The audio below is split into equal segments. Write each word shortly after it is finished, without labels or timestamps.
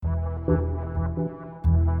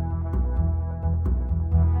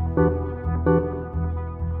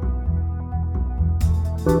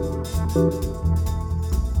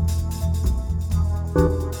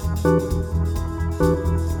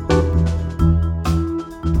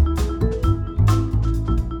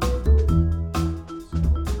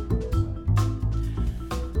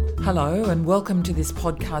Hello and welcome to this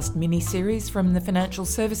podcast mini-series from the Financial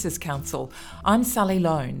Services Council. I'm Sally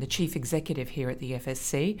Lone, the Chief Executive here at the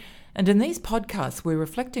FSC, and in these podcasts we're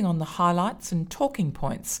reflecting on the highlights and talking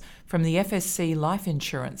points from the FSC Life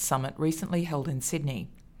Insurance Summit recently held in Sydney.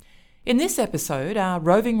 In this episode, our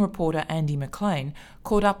roving reporter Andy McLean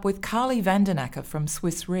caught up with Carly Van Den Akker from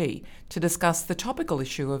Swiss Re to discuss the topical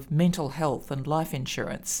issue of mental health and life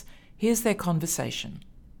insurance. Here's their conversation.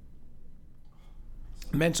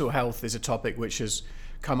 Mental health is a topic which has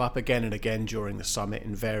come up again and again during the summit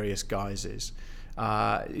in various guises.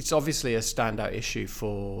 It's obviously a standout issue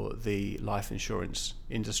for the life insurance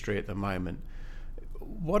industry at the moment.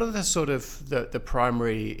 What are the sort of the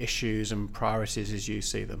primary issues and priorities as you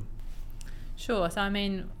see them? Sure. So,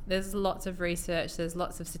 there's lots of research, there's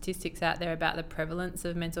lots of statistics out there about the prevalence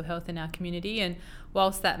of mental health in our community. And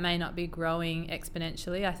whilst that may not be growing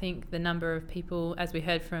exponentially, I think the number of people, as we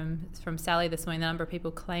heard from Sally this morning, the number of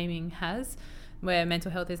people claiming has, where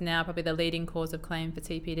mental health is now probably the leading cause of claim for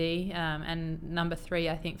TPD, and number 3,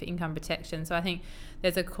 I think, for income protection. So I think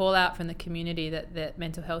there's a call out from the community that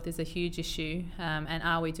mental health is a huge issue, and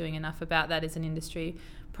are we doing enough about that as an industry?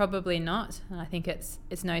 Probably not. And I think it's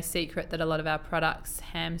no secret that a lot of our products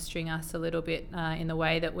hamstring us a little bit in the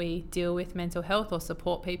way that we deal with mental health or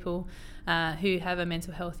support people who have a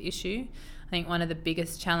mental health issue. I think one of the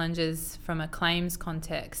biggest challenges from a claims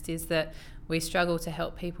context is that we struggle to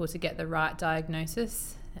help people to get the right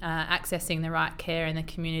diagnosis. Accessing the right care in the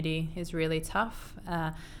community is really tough.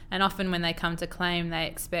 And often when they come to claim, they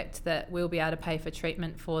expect that we'll be able to pay for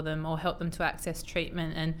treatment for them or help them to access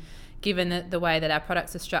treatment. And given the way that our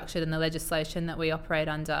products are structured and the legislation that we operate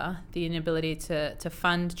under, the inability to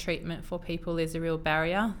fund treatment for people is a real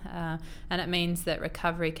barrier. And it means that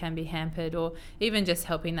recovery can be hampered, or even just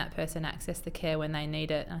helping that person access the care when they need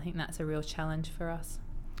it. I think that's a real challenge for us.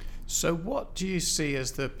 So what do you see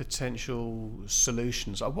as the potential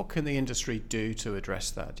solutions? What can the industry do to address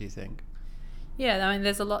that, do you think? Yeah,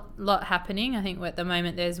 there's a lot happening. I think at the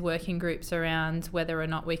moment there's working groups around whether or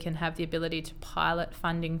not we can have the ability to pilot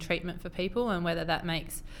funding treatment for people and whether that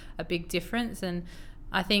makes a big difference. And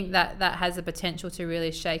I think that has the potential to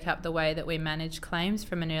really shake up the way that we manage claims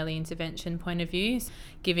from an early intervention point of view,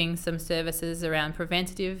 giving some services around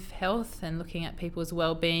preventative health and looking at people's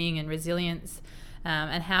well-being and resilience.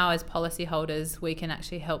 And how as policyholders we can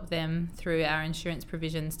actually help them through our insurance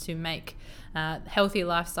provisions to make healthy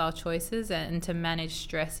lifestyle choices and to manage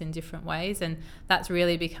stress in different ways. And that's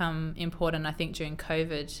really become important, I think, during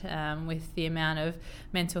COVID, with the amount of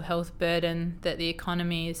mental health burden that the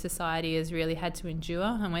economy, society has really had to endure.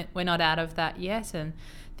 And we're not out of that yet. And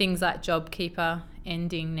things like JobKeeper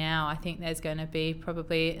ending now, I think there's going to be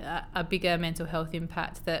probably a bigger mental health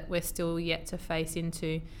impact that we're still yet to face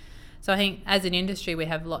into. So I think as an industry we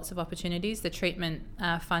have lots of opportunities. The treatment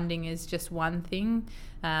funding is just one thing.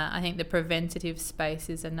 I think the preventative space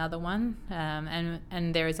is another one.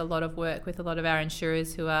 And there is a lot of work with a lot of our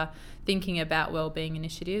insurers who are thinking about wellbeing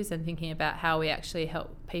initiatives and thinking about how we actually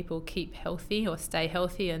help people keep healthy or stay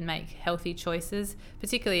healthy and make healthy choices,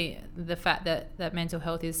 particularly the fact that mental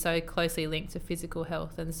health is so closely linked to physical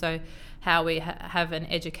health. And so how we have an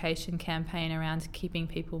education campaign around keeping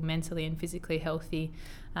people mentally and physically healthy,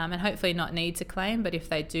 and hopefully not need to claim, but if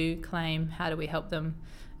they do claim, how do we help them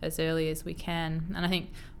as early as we can? And I think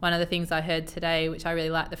one of the things I heard today, which I really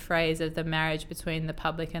like the phrase of the marriage between the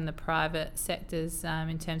public and the private sectors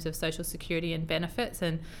in terms of social security and benefits.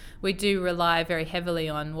 And we do rely very heavily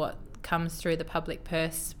on what comes through the public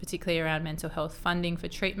purse, particularly around mental health funding for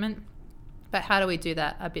treatment. But how do we do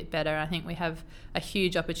that a bit better? I think we have a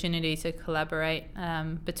huge opportunity to collaborate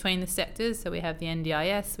between the sectors. So we have the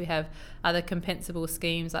NDIS, we have other compensable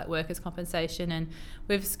schemes like workers' compensation, and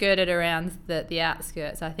we've skirted around the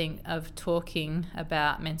outskirts, I think, of talking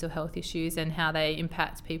about mental health issues and how they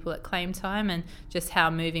impact people at claim time, and just how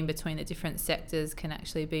moving between the different sectors can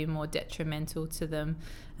actually be more detrimental to them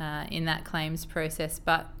in that claims process.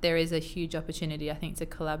 But there is a huge opportunity, I think, to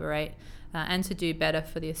collaborate and to do better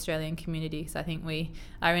for the Australian community. So I think we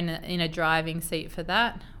are in a driving seat for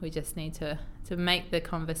that. We just need to make the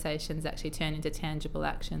conversations actually turn into tangible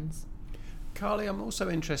actions. Carly, I'm also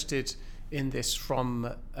interested in this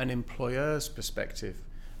from an employer's perspective.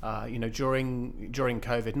 During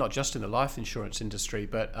COVID, not just in the life insurance industry,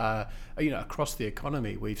 but across the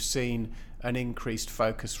economy, we've seen an increased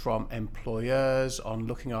focus from employers on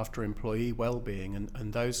looking after employee well-being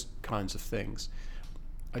and those kinds of things.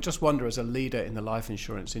 I just wonder, as a leader in the life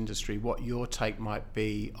insurance industry, what your take might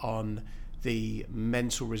be on the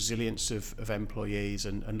mental resilience of employees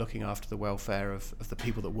and looking after the welfare of the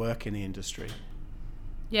people that work in the industry.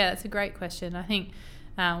 Yeah, that's a great question. I think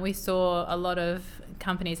we saw a lot of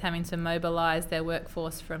companies having to mobilise their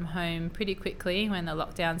workforce from home pretty quickly when the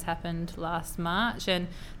lockdowns happened last March, and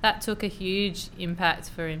that took a huge impact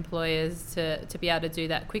for employers to be able to do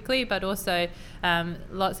that quickly, but also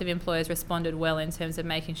lots of employers responded well in terms of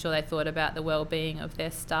making sure they thought about the well-being of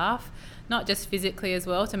their staff, not just physically as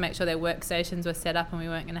well, to make sure their workstations were set up and we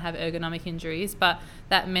weren't going to have ergonomic injuries, but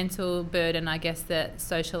that mental burden, I guess, that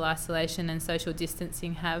social isolation and social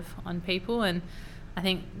distancing have on people. And I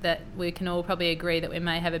think that we can all probably agree that we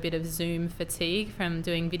may have a bit of Zoom fatigue from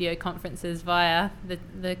doing video conferences via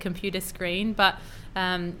the computer screen, but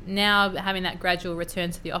now having that gradual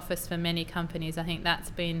return to the office for many companies, I think that's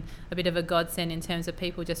been a bit of a godsend in terms of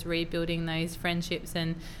people just rebuilding those friendships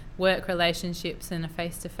and work relationships in a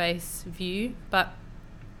face-to-face view. But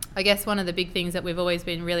I guess one of the big things that we've always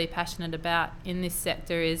been really passionate about in this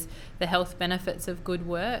sector is the health benefits of good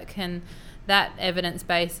work, and that evidence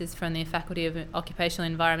base is from the Faculty of Occupational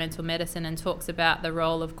Environmental Medicine and talks about the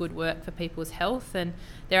role of good work for people's health. And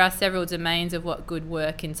there are several domains of what good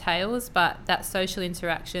work entails, but that social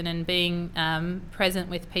interaction and being present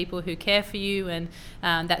with people who care for you and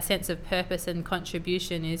that sense of purpose and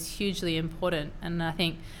contribution is hugely important. And I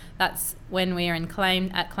think that's when we are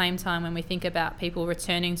at claim time, when we think about people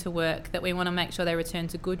returning to work, that we want to make sure they return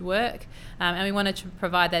to good work, and we want to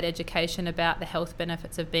provide that education about the health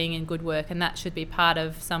benefits of being in good work, and that should be part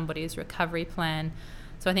of somebody's recovery plan.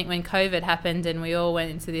 So I think when COVID happened and we all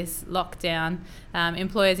went into this lockdown,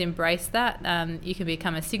 employers embraced that. You can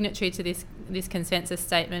become a signatory to this consensus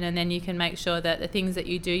statement, and then you can make sure that the things that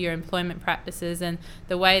you do, your employment practices and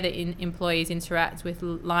the way that employees interact with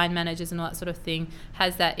line managers and all that sort of thing,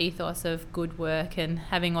 has that ethos of good work and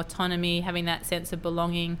having autonomy, having that sense of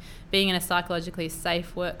belonging, being in a psychologically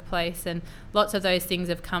safe workplace. And lots of those things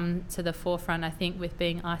have come to the forefront, I think, with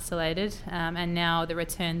being isolated, and now the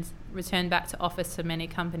return back to office for many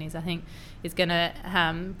companies, I think, is going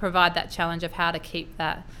to provide that challenge of how to keep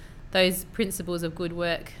those principles of good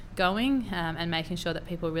work going, and making sure that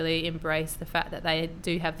people really embrace the fact that they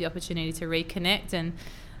do have the opportunity to reconnect. And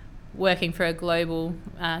working for a global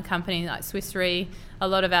company like Swiss Re, a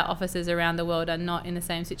lot of our offices around the world are not in the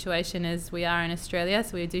same situation as we are in Australia,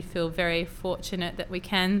 so we do feel very fortunate that we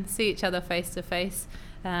can see each other face to face,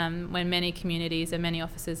 when many communities and many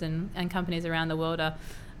offices and companies around the world are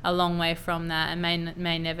a long way from that and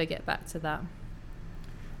may never get back to that.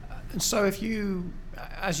 And so as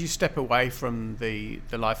you step away from the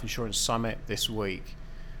Life Insurance Summit this week,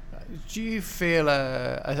 do you feel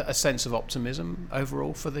a sense of optimism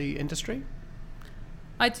overall for the industry?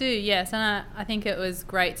 I do, yes, and I think it was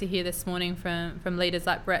great to hear this morning from leaders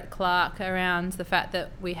like Brett Clark around the fact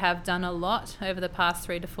that we have done a lot over the past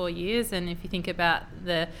 3 to 4 years, and if you think about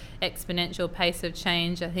the exponential pace of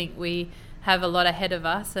change, I think we have a lot ahead of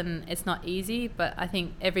us, and it's not easy, but I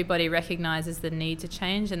think everybody recognises the need to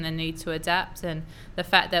change and the need to adapt, and the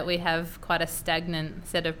fact that we have quite a stagnant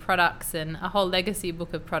set of products and a whole legacy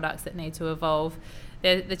book of products that need to evolve.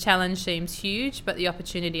 The challenge seems huge, but the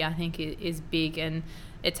opportunity, I think, is big, and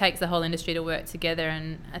it takes the whole industry to work together.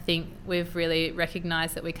 And I think we've really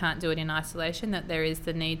recognised that we can't do it in isolation, that there is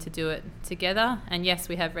the need to do it together. And yes,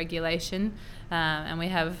 we have regulation, and we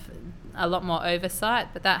have a lot more oversight,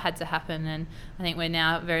 but that had to happen. And I think we're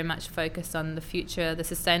now very much focused on the future, the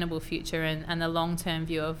sustainable future, and the long-term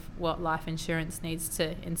view of what life insurance needs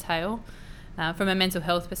to entail. From a mental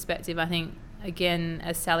health perspective, I think, again,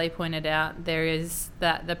 as Sally pointed out, there is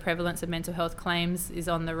that the prevalence of mental health claims is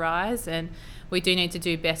on the rise, and we do need to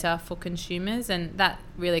do better for consumers, and that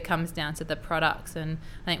really comes down to the products. And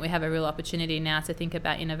I think we have a real opportunity now to think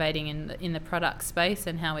about innovating in the product space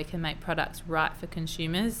and how we can make products right for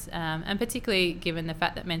consumers, and particularly given the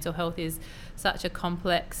fact that mental health is such a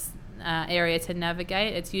complex area to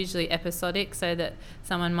navigate. It's usually episodic, so that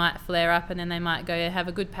someone might flare up and then they might go have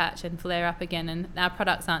a good patch and flare up again, and our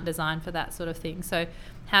products aren't designed for that sort of thing. So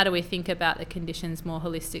how do we think about the conditions more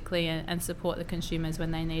holistically and support the consumers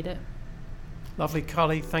when they need it? Lovely.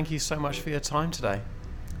 Carly, thank you so much for your time today.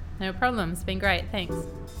 No problem. It's been great. Thanks.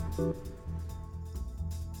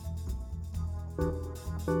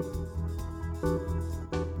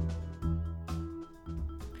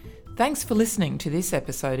 Thanks for listening to this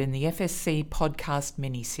episode in the FSC podcast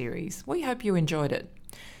mini-series. We hope you enjoyed it.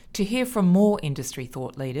 To hear from more industry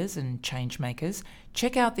thought leaders and change makers,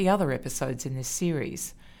 check out the other episodes in this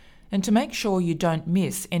series. And to make sure you don't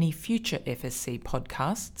miss any future FSC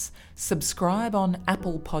podcasts, subscribe on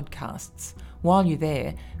Apple Podcasts. While you're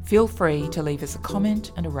there, feel free to leave us a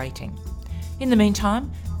comment and a rating. In the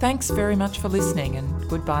meantime, thanks very much for listening and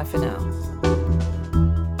goodbye for now.